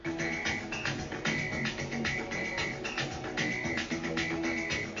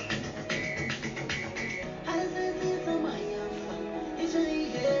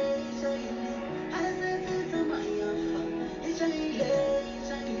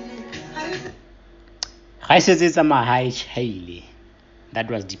That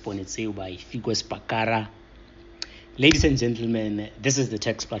was Diponetseu by Figo Spakara. Ladies and gentlemen, this is the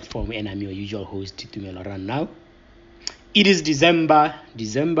text platform, and I'm your usual host, Tumelo now. It is December,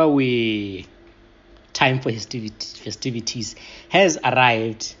 where time for festivities has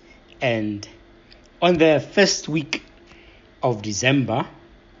arrived, and on the first week of December,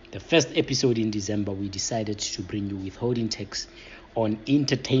 the first episode in December, we decided to bring you withholding tax on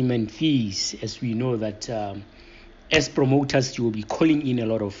entertainment fees. As we know that as promoters, you will be calling in a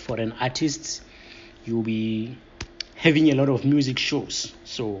lot of foreign artists, you will be having a lot of music shows,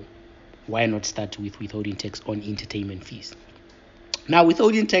 so why not start with withholding tax on entertainment fees? Now,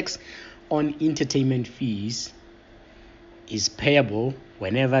 withholding tax on entertainment fees is payable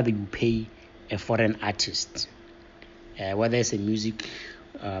whenever you pay a foreign artist, whether it's a music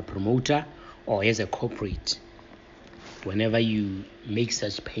promoter or as a corporate. Whenever you make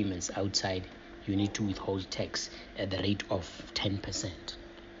such payments outside, you need to withhold tax at the rate of 10%.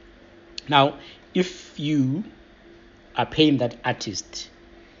 Now, if you are paying that artist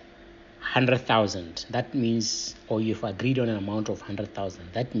 100,000, that means, or you've agreed on an amount of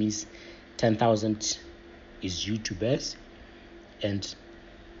 100,000, that means 10,000 is due to BES, and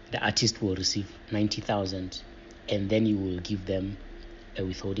the artist will receive 90,000, and then you will give them a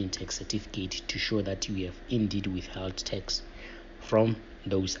withholding tax certificate to show that you have indeed withheld tax from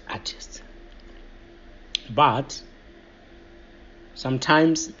those artists. But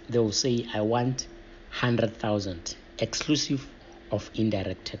sometimes they will say, I want 100,000 exclusive of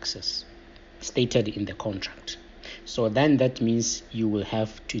indirect taxes stated in the contract. So then that means you will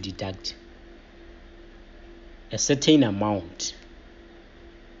have to deduct a certain amount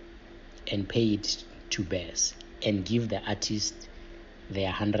and pay it to BES and give the artist their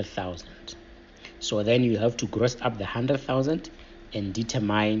 100,000. So then you have to gross up the 100,000 and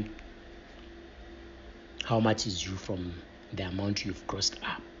determine how much is due from the amount you've grossed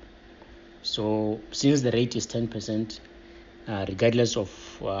up. So since the rate is 10%, regardless of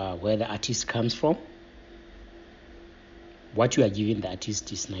where the artist comes from, what you are giving the artist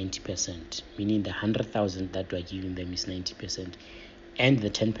is 90%, meaning the 100,000 that you are giving them is 90%, and the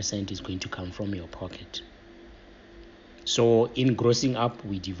 10% is going to come from your pocket. So in grossing up,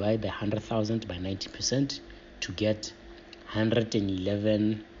 we divide the 100,000 by 90% to get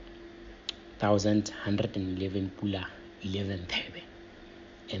 111,111 pula 11 thebe,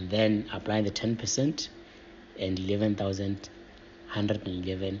 and then apply the 10%, and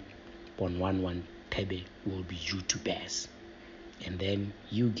 11,111.11 thebe will be due to BES, and then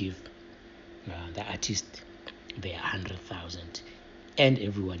you give the artist their 100,000, and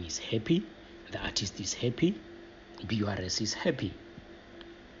everyone is happy. The artist is happy. BURS is happy.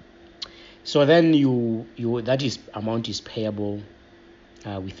 So then amount is payable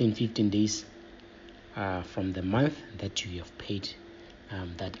within 15 days from the month that you have paid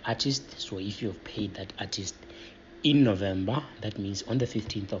that artist. So if you have paid that artist in November, that means on the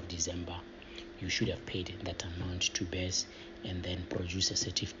 15th of December, you should have paid that amount to BES and then produce a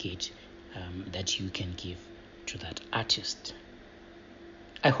certificate that you can give to that artist.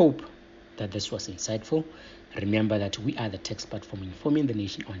 I hope that this was insightful. Remember that we are the tax platform informing the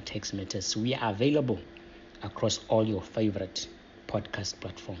nation on tax matters. We are available across all your favorite podcast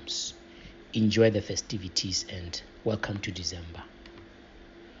platforms. Enjoy the festivities and welcome to December.